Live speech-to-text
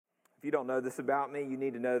If you don't know this about me, you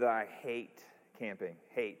need to know that I hate camping.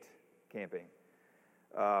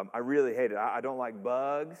 I really hate it. I don't like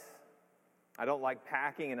bugs. I don't like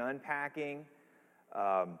packing and unpacking.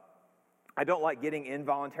 I don't like getting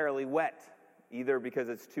involuntarily wet, either because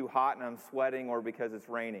it's too hot and I'm sweating or because it's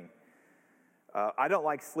raining. I don't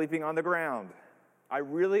like sleeping on the ground. I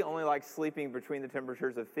really only like sleeping between the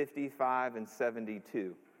temperatures of 55 and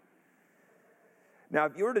 72. Now,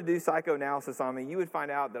 if you were to do psychoanalysis on me, you would find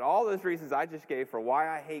out that all those reasons I just gave for why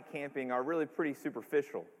I hate camping are really pretty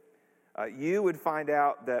superficial. You would find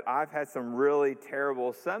out that I've had some really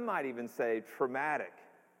terrible, some might even say traumatic,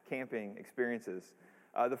 camping experiences.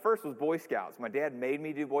 The first was Boy Scouts. My dad made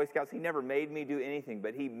me do Boy Scouts. He never made me do anything,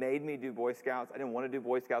 but he made me do Boy Scouts. I didn't want to do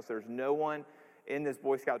Boy Scouts. There's no one in this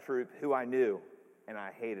Boy Scout troop who I knew, and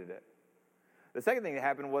I hated it. The second thing that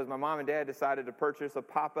happened was my mom and dad decided to purchase a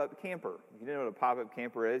pop-up camper. You know what a pop-up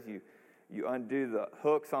camper is? You undo the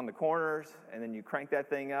hooks on the corners, and then you crank that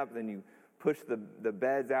thing up, then you push the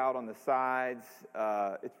beds out on the sides.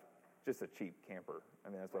 It's just a cheap camper. I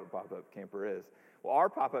mean, that's what a pop-up camper is. Well, our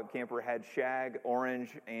pop-up camper had shag,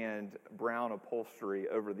 orange, and brown upholstery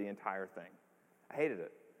over the entire thing. I hated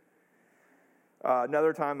it.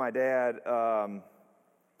 Another time, my dad,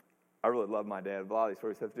 I really love my dad. A lot of these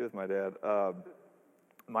stories have to do with my dad.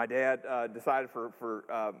 My dad decided for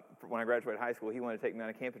when I graduated high school, he wanted to take me on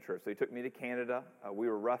a camping trip. So he took me to Canada. We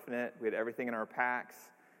were roughing it. We had everything in our packs.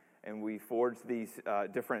 And we forged these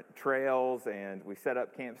different trails, and we set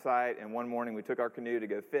up campsite. And one morning, we took our canoe to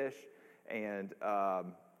go fish. And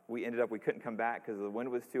we couldn't come back because the wind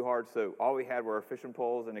was too hard. So all we had were our fishing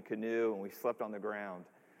poles and a canoe, and we slept on the ground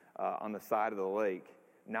on the side of the lake,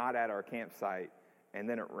 not at our campsite. And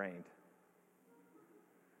then it rained.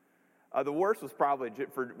 The worst was probably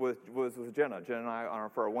with Jenna. Jenna and I,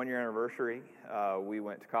 for our 1-year anniversary, we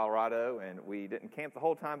went to Colorado, and we didn't camp the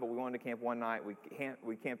whole time, but we wanted to camp one night.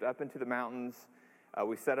 We camped up into the mountains.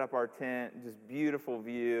 We set up our tent, just beautiful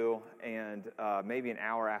view, and maybe an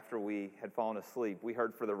hour after we had fallen asleep, we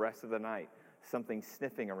heard for the rest of the night something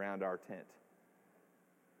sniffing around our tent.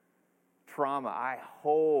 Trauma. I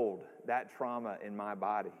hold that trauma in my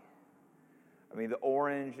body. I mean, the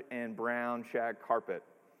orange and brown shag carpet,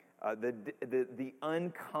 the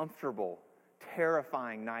uncomfortable,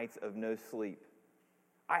 terrifying nights of no sleep.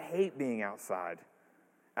 I hate being outside.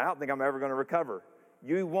 I don't think I'm ever going to recover.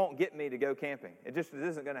 You won't get me to go camping. It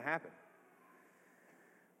isn't going to happen.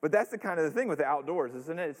 But that's the kind of the thing with the outdoors,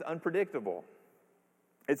 isn't it? It's unpredictable.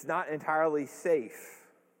 It's not entirely safe.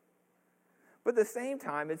 But at the same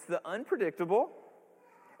time, it's the unpredictable,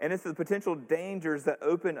 and it's the potential dangers that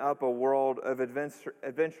open up a world of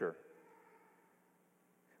adventure.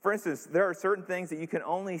 For instance, there are certain things that you can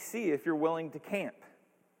only see if you're willing to camp.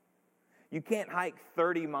 You can't hike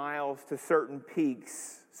 30 miles to certain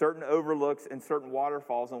peaks, certain overlooks, and certain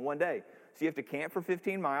waterfalls in one day. So you have to camp for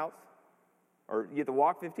 15 miles, or you have to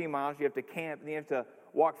walk 15 miles, you have to camp, and you have to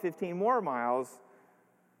walk 15 more miles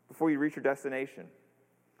before you reach your destination.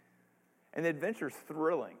 And the adventure's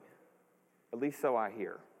thrilling, at least so I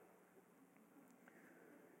hear.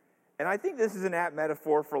 And I think this is an apt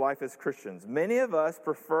metaphor for life as Christians. Many of us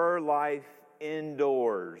prefer life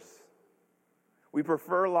indoors. We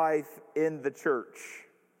prefer life in the church.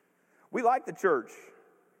 We like the church.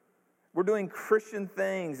 We're doing Christian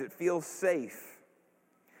things. It feels safe.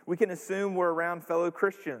 We can assume we're around fellow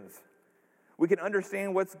Christians. We can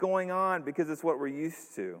understand what's going on because it's what we're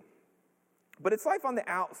used to. But it's life on the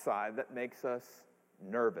outside that makes us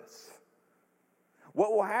nervous.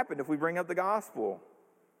 What will happen if we bring up the gospel?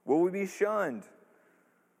 Will we be shunned?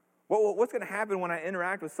 What's going to happen when I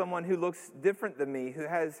interact with someone who looks different than me, who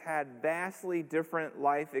has had vastly different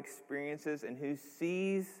life experiences, and who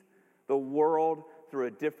sees the world through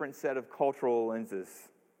a different set of cultural lenses?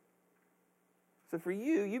 So for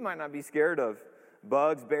you, you might not be scared of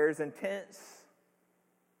bugs, bears, and tents,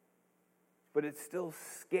 but it's still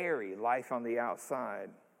scary, life on the outside.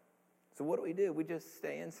 So what do? We just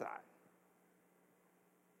stay inside.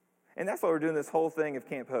 And that's why we're doing this whole thing of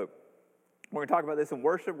Camp Hope. We're going to talk about this in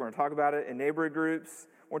worship. We're going to talk about it in neighborhood groups.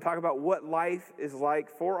 We're going to talk about what life is like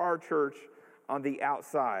for our church on the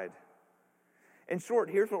outside. In short,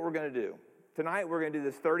 here's what we're going to do. Tonight, we're going to do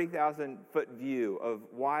this 30,000-foot view of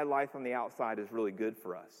why life on the outside is really good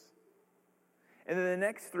for us. And then the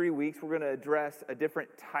next 3 weeks, we're going to address a different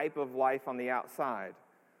type of life on the outside.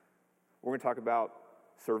 We're going to talk about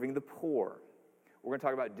serving the poor. We're going to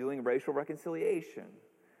talk about doing racial reconciliation.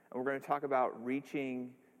 And we're going to talk about reaching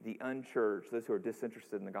the unchurched, those who are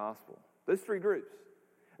disinterested in the gospel. Those three groups.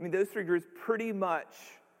 Those three groups pretty much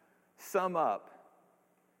sum up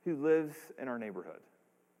who lives in our neighborhood.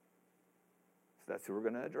 that's who we're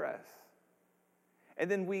going to address.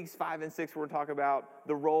 And then weeks 5 and 6, we're going to talk about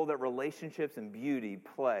the role that relationships and beauty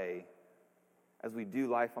play as we do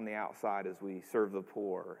life on the outside, as we serve the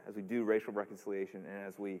poor, as we do racial reconciliation, and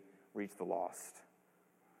as we reach the lost.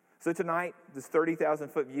 So tonight, this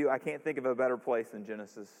 30,000-foot view, I can't think of a better place than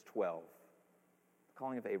Genesis 12, the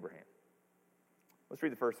calling of Abraham. Let's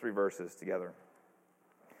read the first 3 verses together.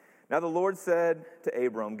 Now the Lord said to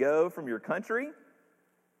Abram, "Go from your country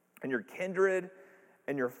and your kindred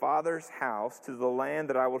and your father's house to the land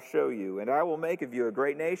that I will show you, and I will make of you a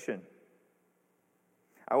great nation.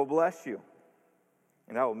 I will bless you,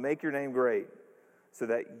 and I will make your name great, so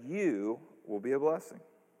that you will be a blessing.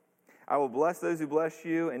 I will bless those who bless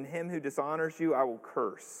you, and him who dishonors you I will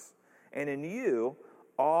curse. And in you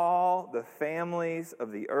all the families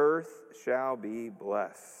of the earth shall be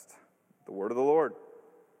blessed." The word of the Lord.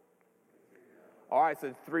 All right,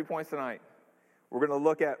 so 3 points tonight. We're going to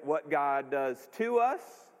look at what God does to us,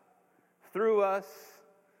 through us,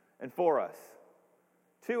 and for us.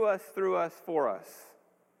 To us, through us, for us.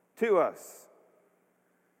 To us.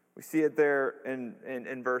 We see it there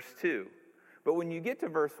in verse 2. But when you get to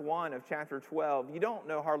verse 1 of chapter 12, you don't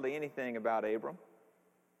know hardly anything about Abram.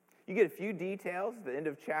 You get a few details at the end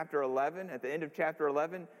of chapter 11. At the end of chapter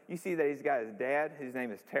 11, you see that he's got his dad, whose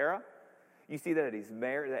name is Terah. You see that he's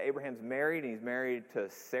married, that Abraham's married, and he's married to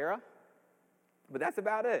Sarah. But that's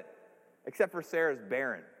about it, except for Sarah's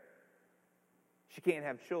barren. She can't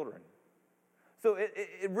have children. So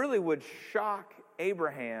it really would shock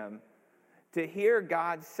Abraham to hear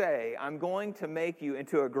God say, "I'm going to make you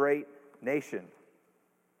into a great nation."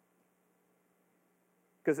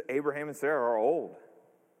 Because Abraham and Sarah are old.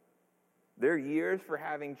 Their years for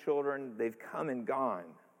having children, they've come and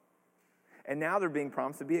gone. And now they're being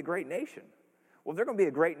promised to be a great nation. Well, if they're going to be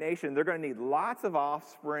a great nation, they're going to need lots of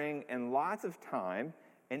offspring and lots of time,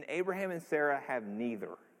 and Abraham and Sarah have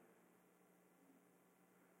neither.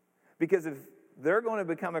 Because if they're going to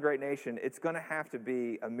become a great nation, it's going to have to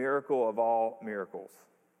be a miracle of all miracles.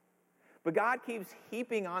 But God keeps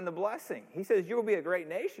heaping on the blessing. He says, "You will be a great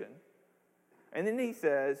nation." And then he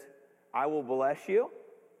says, "I will bless you."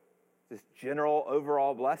 This general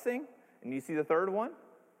overall blessing. And you see the third one?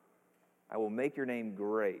 "I will make your name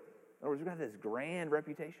great." In other words, we're going to have this grand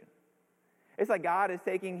reputation. It's like God is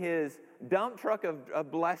taking his dump truck of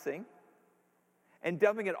blessing and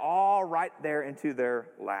dumping it all right there into their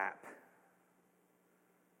lap.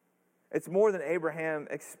 It's more than Abraham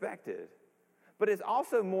expected. But it's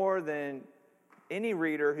also more than any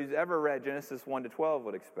reader who's ever read Genesis 1 to 12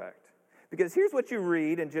 would expect. Because here's what you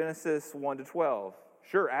read in Genesis 1 to 12.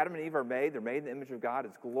 Sure, Adam and Eve are made. They're made in the image of God.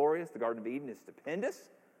 It's glorious. The Garden of Eden is stupendous.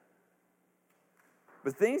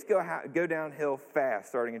 But things go downhill fast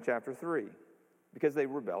starting in chapter 3 because they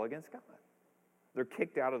rebel against God. They're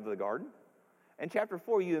kicked out of the garden. In chapter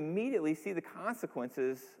 4, you immediately see the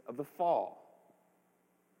consequences of the fall.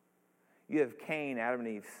 You have Cain, Adam and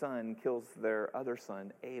Eve's son, kills their other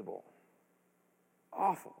son, Abel.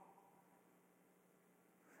 Awful.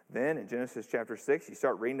 Then in Genesis chapter 6, you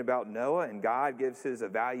start reading about Noah, and God gives his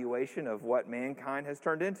evaluation of what mankind has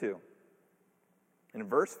turned into. In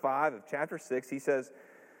verse 5 of chapter 6, he says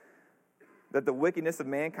that the wickedness of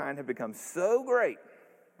mankind had become so great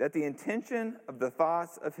that the intention of the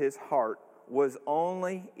thoughts of his heart was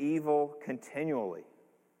only evil continually.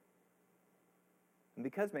 And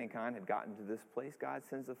because mankind had gotten to this place, God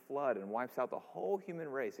sends a flood and wipes out the whole human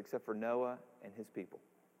race except for Noah and his people.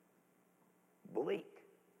 Bleak.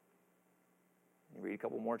 You read a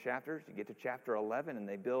couple more chapters, you get to chapter 11, and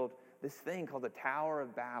they build this thing called the Tower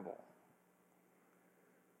of Babel.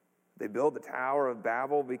 They build the Tower of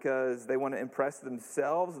Babel because they want to impress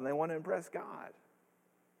themselves and they want to impress God.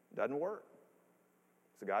 Doesn't work.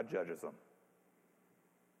 So God judges them.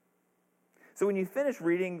 So when you finish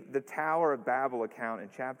reading the Tower of Babel account in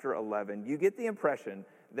chapter 11, you get the impression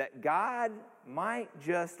that God might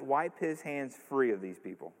just wipe his hands free of these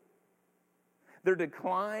people. Their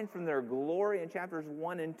decline from their glory in chapters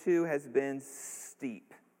 1 and 2 has been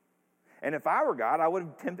steep. And if I were God, I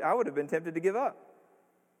would have been tempted to give up.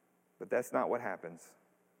 But that's not what happens.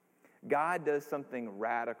 God does something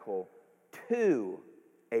radical to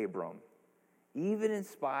Abram, even in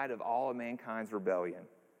spite of all of mankind's rebellion.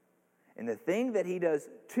 And the thing that he does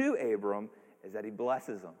to Abram is that he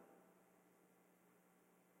blesses him.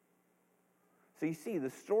 So you see, the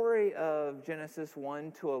story of Genesis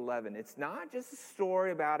 1 to 11, it's not just a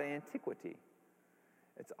story about antiquity.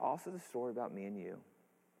 It's also the story about me and you.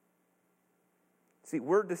 See,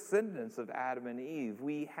 we're descendants of Adam and Eve.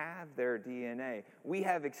 We have their DNA. We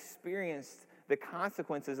have experienced the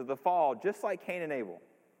consequences of the fall, just like Cain and Abel.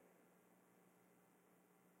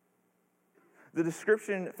 The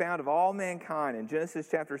description found of all mankind in Genesis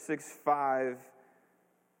chapter 6:5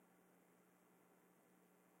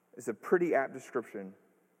 is a pretty apt description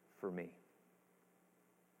for me.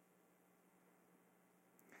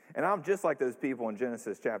 And I'm just like those people in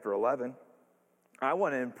Genesis chapter 11. I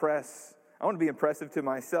want to be impressive to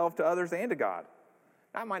myself, to others, and to God.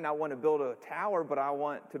 I might not want to build a tower, but I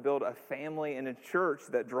want to build a family and a church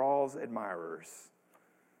that draws admirers.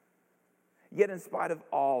 Yet in spite of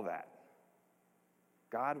all that,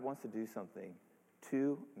 God wants to do something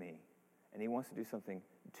to me, and he wants to do something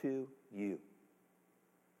to you.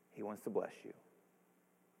 He wants to bless you.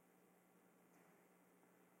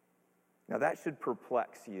 Now that should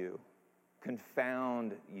perplex you,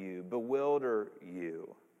 confound you, bewilder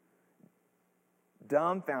you,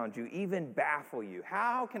 dumbfound you, even baffle you.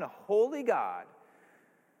 How can a holy God,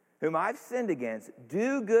 whom I've sinned against,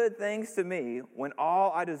 do good things to me when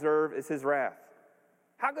all I deserve is his wrath?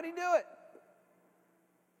 How could he do it?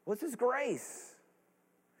 What's his grace?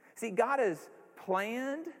 See, God has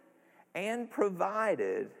planned and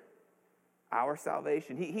provided our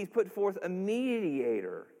salvation. He's put forth a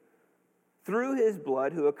mediator through his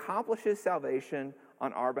blood who accomplishes salvation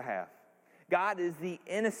on our behalf. God is the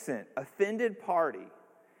innocent, offended party,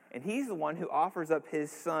 and he's the one who offers up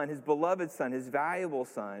his son, his beloved son, his valuable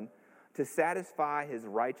son, to satisfy his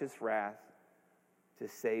righteous wrath to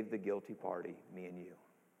save the guilty party, me and you.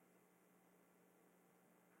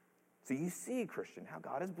 So you see, Christian, how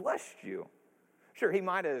God has blessed you. Sure, he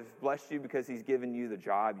might have blessed you because he's given you the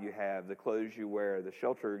job you have, the clothes you wear, the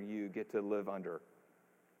shelter you get to live under.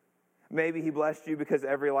 Maybe he blessed you because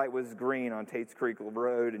every light was green on Tates Creek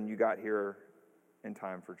Road and you got here in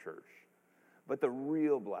time for church. But the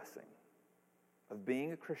real blessing of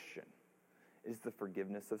being a Christian is the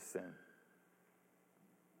forgiveness of sin.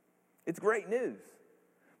 It's great news,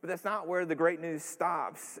 but that's not where the great news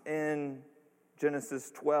stops in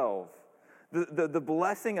Genesis 12. The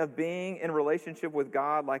blessing of being in relationship with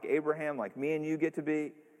God like Abraham, like me and you get to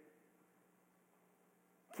be,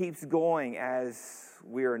 keeps going as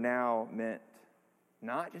we are now meant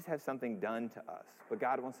not just have something done to us, but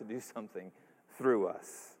God wants to do something through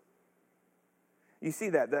us. You see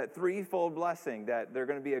that threefold blessing, that they're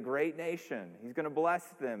going to be a great nation. He's going to bless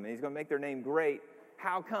them, and he's going to make their name great.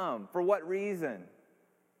 How come? For what reason?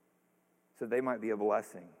 So they might be a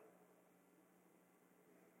blessing.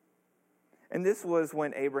 And this was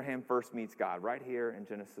when Abraham first meets God, right here in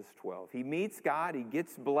Genesis 12. He meets God, he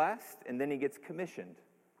gets blessed, and then he gets commissioned.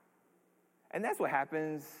 And that's what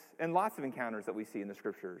happens in lots of encounters that we see in the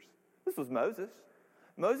scriptures. This was Moses.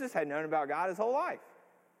 Moses had known about God his whole life.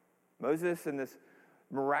 Moses, in this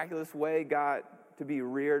miraculous way, got to be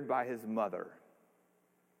reared by his mother.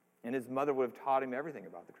 And his mother would have taught him everything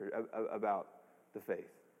about the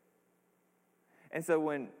faith. And so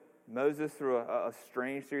when Moses, through a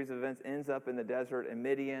strange series of events, ends up in the desert in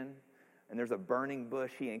Midian, and there's a burning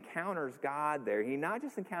bush, he encounters God there. He not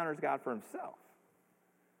just encounters God for himself.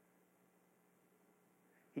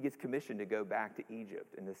 He gets commissioned to go back to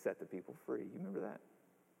Egypt and to set the people free. You remember that?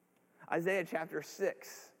 Isaiah chapter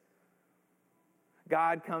 6.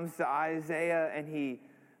 God comes to Isaiah and he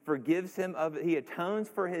forgives him he atones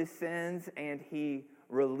for his sins, and he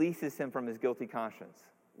releases him from his guilty conscience.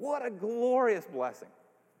 What a glorious blessing.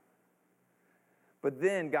 But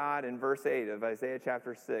then God, in verse 8 of Isaiah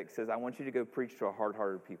chapter 6, says, I want you to go preach to a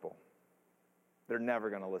hard-hearted people. They're never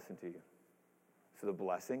going to listen to you. So the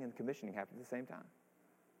blessing and commissioning happen at the same time.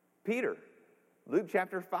 Peter, Luke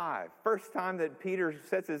chapter 5, first time that Peter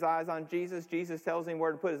sets his eyes on Jesus, Jesus tells him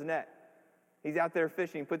where to put his net. He's out there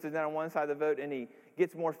fishing, puts his net on one side of the boat, and he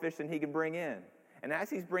gets more fish than he can bring in. And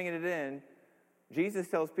as he's bringing it in, Jesus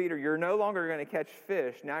tells Peter, you're no longer going to catch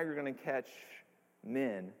fish, now you're going to catch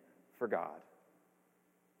men for God.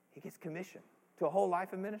 He gets commissioned to a whole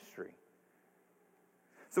life of ministry.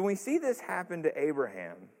 So when we see this happen to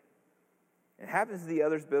Abraham, it happens to the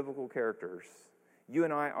other biblical characters, you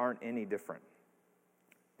and I aren't any different.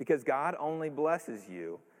 Because God only blesses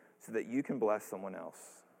you so that you can bless someone else.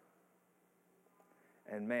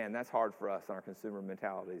 And man, that's hard for us in our consumer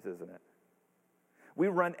mentalities, isn't it? We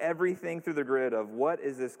run everything through the grid of what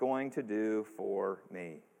is this going to do for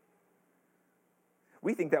me?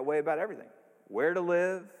 We think that way about everything. Where to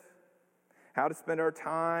live, how to spend our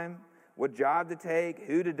time, what job to take,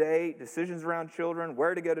 who to date, decisions around children,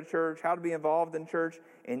 where to go to church, how to be involved in church,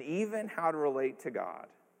 and even how to relate to God.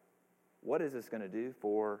 What is this going to do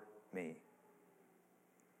for me?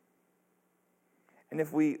 And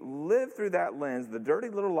if we live through that lens, the dirty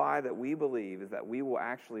little lie that we believe is that we will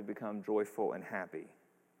actually become joyful and happy.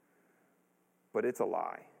 But it's a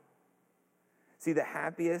lie. See, the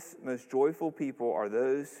happiest, most joyful people are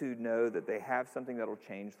those who know that they have something that will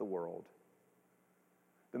change the world.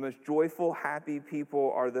 The most joyful, happy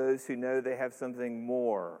people are those who know they have something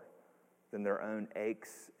more than their own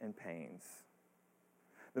aches and pains.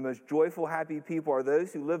 The most joyful, happy people are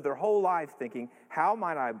those who live their whole life thinking, how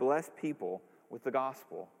might I bless people with the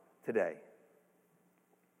gospel today?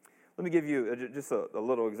 Let me give you just a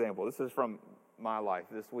little example. This is from my life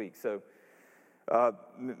this week. So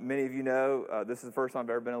many of you know this is the first time I've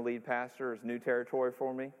ever been a lead pastor. It's new territory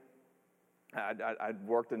for me. I'd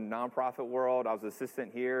worked in the nonprofit world. I was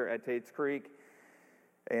assistant here at Tates Creek.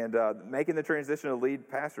 And making the transition to lead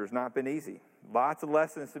pastor has not been easy. Lots of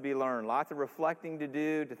lessons to be learned, lots of reflecting to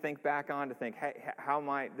do, to think back on, to think, hey, how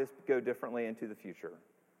might this go differently into the future?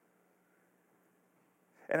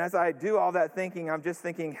 And as I do all that thinking, I'm just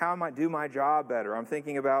thinking, how I might do my job better. I'm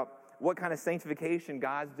thinking about what kind of sanctification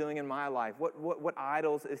God's doing in my life. What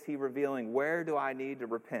idols is he revealing? Where do I need to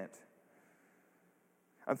repent?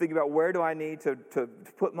 I'm thinking about where do I need to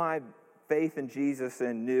put my faith in Jesus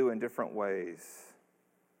in new and different ways.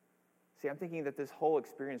 See, I'm thinking that this whole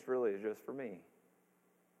experience really is just for me.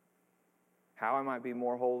 How I might be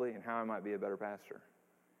more holy and how I might be a better pastor.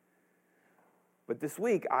 But this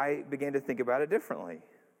week, I began to think about it differently.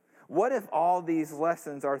 What if all these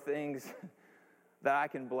lessons are things that I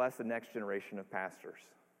can bless the next generation of pastors?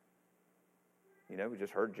 You know, we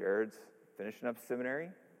just heard Jared's finishing up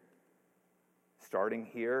seminary, starting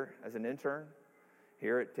here as an intern.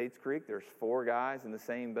 Here at Tates Creek, there's 4 guys in the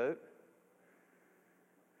same boat.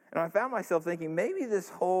 And I found myself thinking, maybe this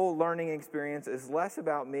whole learning experience is less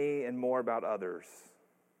about me and more about others.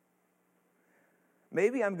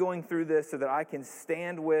 Maybe I'm going through this so that I can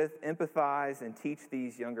stand with, empathize, and teach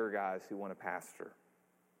these younger guys who want to pastor.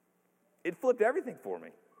 It flipped everything for me.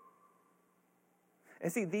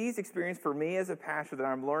 And see, these experiences for me as a pastor that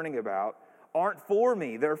I'm learning about aren't for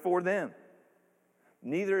me, they're for them.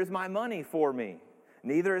 Neither is my money for me.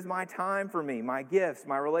 Neither is my time for me, my gifts,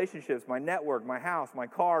 my relationships, my network, my house, my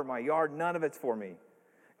car, my yard. None of it's for me.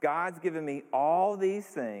 God's given me all these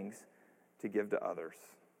things to give to others.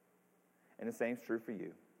 And the same's true for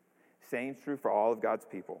you. Same's true for all of God's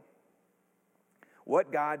people.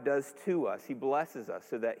 What God does to us, he blesses us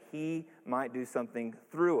so that he might do something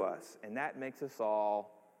through us. And that makes us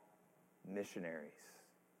all missionaries.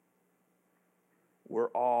 We're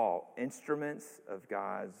all instruments of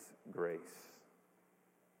God's grace.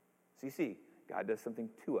 So you see, God does something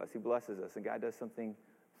to us. He blesses us. And God does something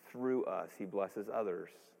through us. He blesses others.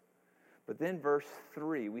 But then verse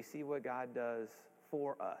 3, we see what God does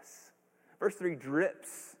for us. Verse 3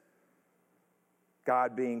 drips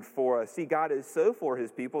God being for us. See, God is so for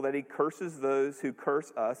his people that he curses those who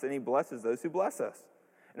curse us and he blesses those who bless us.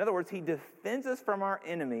 In other words, he defends us from our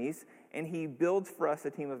enemies and he builds for us a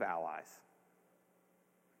team of allies.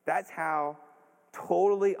 That's how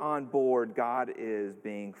totally on board God is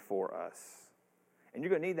being for us. And you're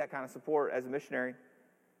going to need that kind of support as a missionary.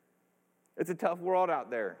 It's a tough world out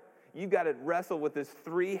there. You've got to wrestle with this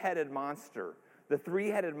 3-headed monster, the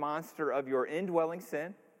 3-headed monster of your indwelling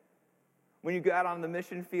sin. When you go out on the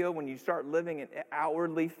mission field, when you start living and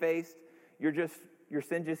outwardly faced, your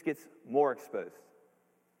sin just gets more exposed.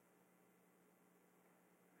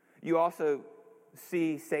 You also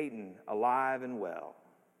see Satan alive and well.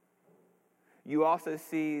 You also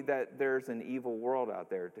see that there's an evil world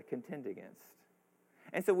out there to contend against.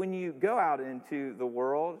 And so when you go out into the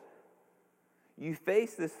world, you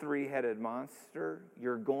face this 3-headed monster,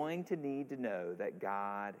 you're going to need to know that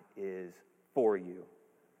God is for you.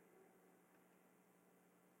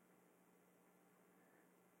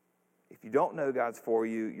 If you don't know God's for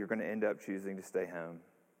you, you're going to end up choosing to stay home.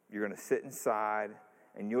 You're going to sit inside,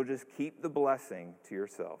 and you'll just keep the blessing to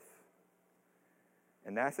yourself.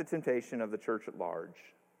 And that's the temptation of the church at large.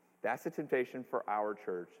 That's the temptation for our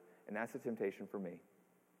church, and that's the temptation for me.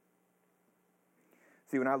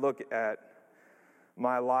 See, when I look at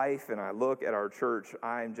my life and I look at our church,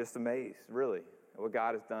 I'm just amazed, really, at what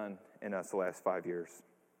God has done in us the last 5 years.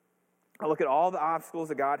 I look at all the obstacles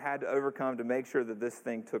that God had to overcome to make sure that this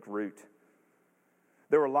thing took root.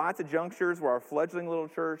 There were lots of junctures where our fledgling little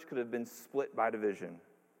church could have been split by division.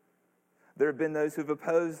 There have been those who've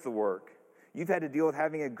opposed the work. You've had to deal with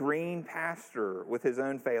having a green pastor with his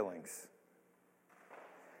own failings.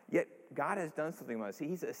 Yet God has done something with us.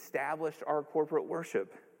 He's established our corporate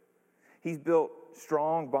worship. He's built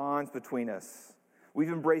strong bonds between us. We've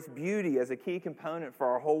embraced beauty as a key component for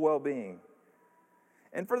our whole well-being.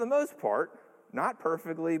 And for the most part, not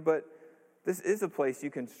perfectly, but this is a place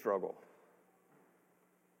you can struggle.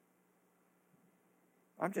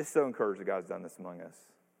 I'm just so encouraged that God's done this among us.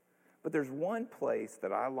 But there's one place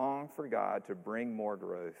that I long for God to bring more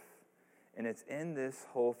growth, and it's in this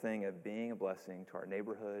whole thing of being a blessing to our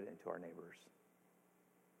neighborhood and to our neighbors.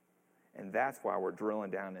 And that's why we're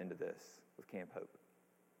drilling down into this with Camp Hope.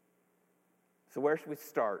 So where should we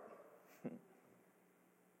start?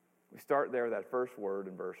 We start there with that first word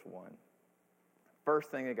in verse 1. First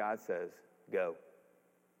thing that God says, go.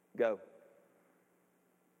 Go.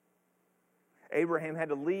 Abraham had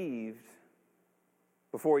to leave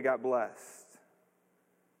before he got blessed.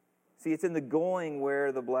 See, it's in the going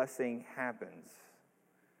where the blessing happens.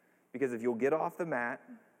 Because if you'll get off the mat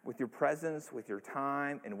with your presence, with your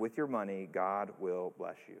time, and with your money, God will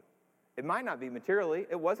bless you. It might not be materially.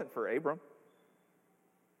 It wasn't for Abram.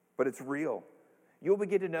 But it's real. You'll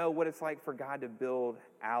begin to know what it's like for God to build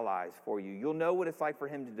allies for you. You'll know what it's like for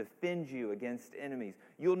him to defend you against enemies.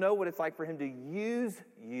 You'll know what it's like for him to use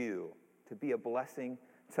you to be a blessing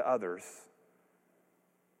to others.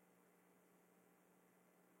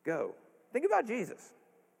 Go. Think about Jesus.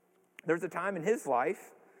 There's a time in his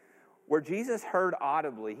life where Jesus heard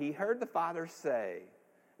audibly, he heard the Father say,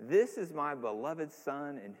 "This is my beloved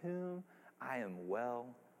Son in whom I am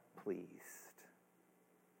well pleased."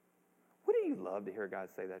 Wouldn't you love to hear God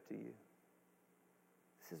say that to you?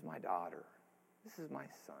 This is my daughter. This is my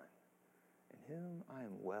son in whom I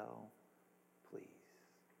am well pleased.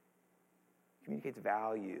 Communicates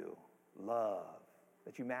value, love,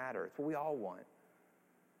 that you matter. It's what we all want.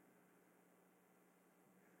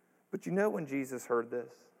 But you know when Jesus heard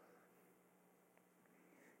this?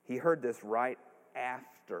 He heard this right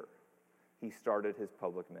after he started his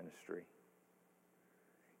public ministry.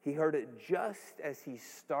 He heard it just as he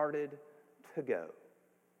started to go.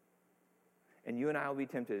 And you and I will be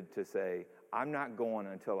tempted to say, I'm not going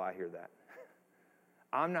until I hear that.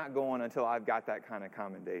 I'm not going until I've got that kind of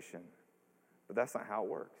commendation. But that's not how it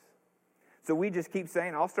works. So we just keep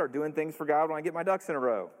saying, I'll start doing things for God when I get my ducks in a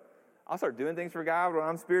row. I'll start doing things for God when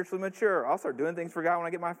I'm spiritually mature. I'll start doing things for God when I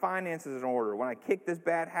get my finances in order, when I kick this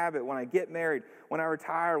bad habit, when I get married, when I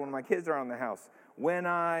retire, when my kids are on the house. When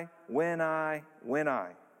I.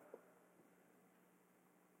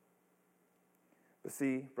 But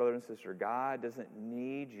see, brother and sister, God doesn't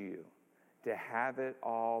need you to have it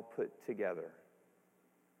all put together.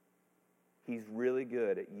 He's really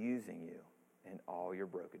good at using you in all your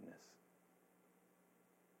brokenness.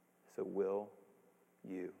 So will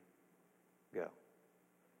you go?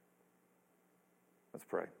 Let's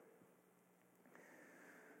pray.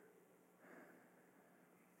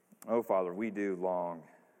 Oh, Father, we do long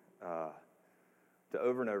to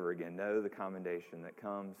over and over again know the commendation that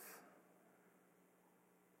comes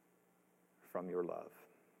from your love.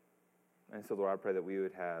 And so, Lord, I pray that we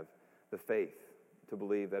would have the faith to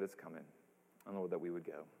believe that it's coming, and Lord, that we would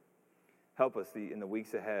go. Help us in the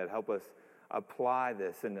weeks ahead. Help us apply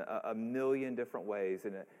this in a million different ways,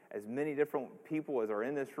 and as many different people as are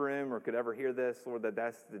in this room or could ever hear this, Lord,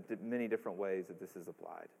 that's the many different ways that this is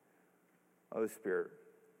applied. Oh, Spirit,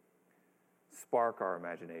 spark our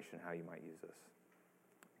imagination how you might use us.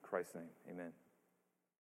 In Christ's name, amen.